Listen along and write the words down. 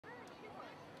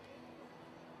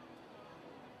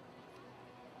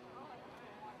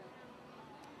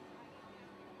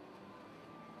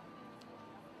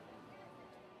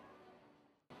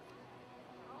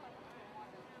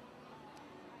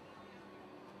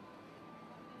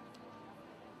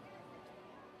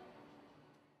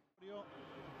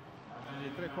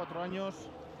3-4 años,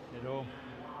 pero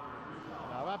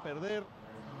la va a perder,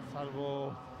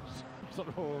 salvo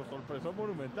sorpresón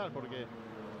monumental, porque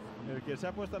el que se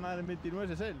ha puesto a nadar en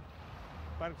 29 es él.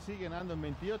 Park sigue nadando en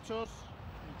 28.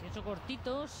 28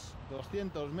 cortitos.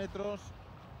 200 metros.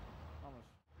 Vamos.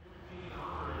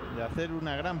 De hacer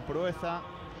una gran proeza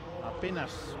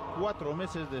apenas 4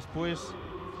 meses después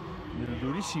del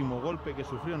durísimo golpe que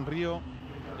sufrió en Río.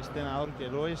 Este nadador que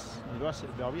lo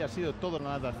había sido todo en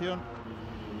la natación.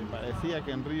 Me parecía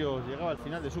que en Río llegaba al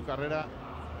final de su carrera.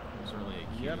 Certainly a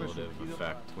cumulative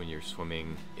effect when you're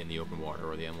swimming in the open water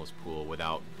or the endless pool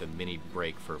without the mini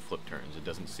break for flip turns. It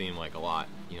doesn't seem like a lot.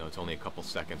 You know, it's only a couple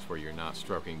seconds where you're not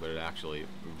stroking, but it actually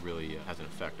really has an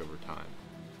effect over time.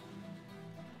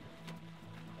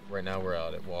 Right now we're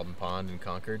out at Walden Pond in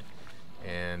Concord,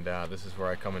 and this is where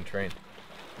I come and train.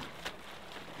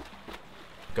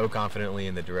 Go confidently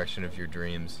in the direction of your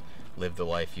dreams. Live the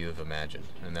life you have imagined,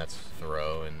 and that's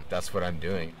Thoreau, and that's what I'm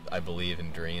doing. I believe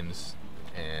in dreams,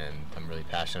 and I'm really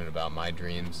passionate about my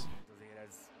dreams.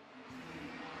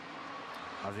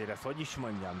 Azért ezt hogy is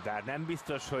mondjam, de nem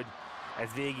biztos, hogy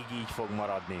ez végig így fog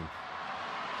maradni.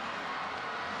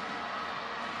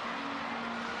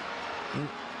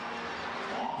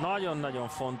 Nagyon-nagyon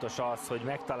fontos az, hogy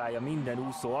megtalálja minden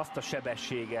úszó azt a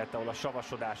sebességet, ahol a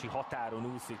savasodási határon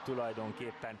úszik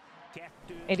tulajdonképpen.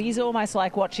 It is almost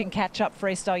like watching catch-up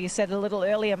freestyle. You said a little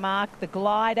earlier, Mark, the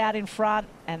glide out in front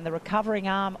and the recovering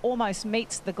arm almost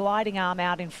meets the gliding arm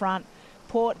out in front.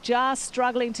 Port just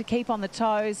struggling to keep on the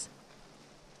toes.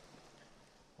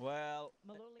 Well,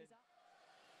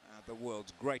 the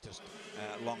world's greatest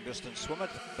long-distance swimmer.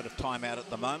 Bit of time out at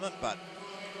the moment, but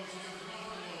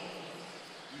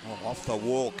off the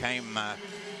wall came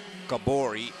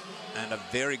Koburi, and a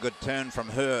very good turn from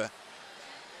her.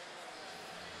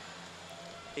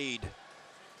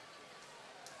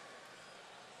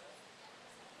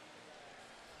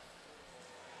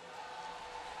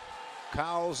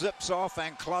 Carl zips off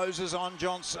and closes on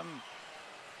Johnson.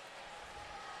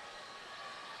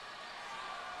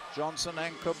 Johnson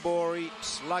and Koburi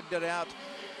slugged it out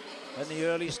in the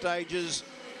early stages.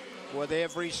 With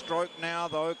every stroke now,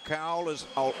 though, Cowell is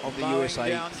of the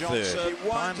USA third.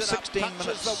 Time 16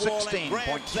 minutes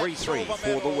 16.33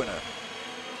 for the winner.